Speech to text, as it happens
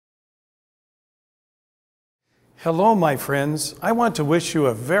Hello, my friends. I want to wish you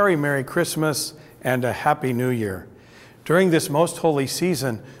a very Merry Christmas and a Happy New Year. During this most holy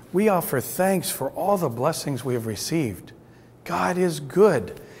season, we offer thanks for all the blessings we have received. God is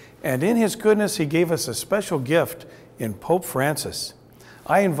good, and in His goodness, He gave us a special gift in Pope Francis.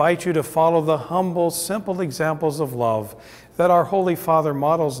 I invite you to follow the humble, simple examples of love that our Holy Father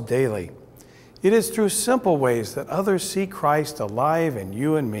models daily. It is through simple ways that others see Christ alive in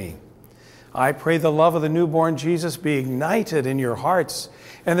you and me. I pray the love of the newborn Jesus be ignited in your hearts,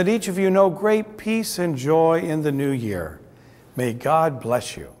 and that each of you know great peace and joy in the new year. May God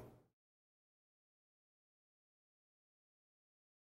bless you.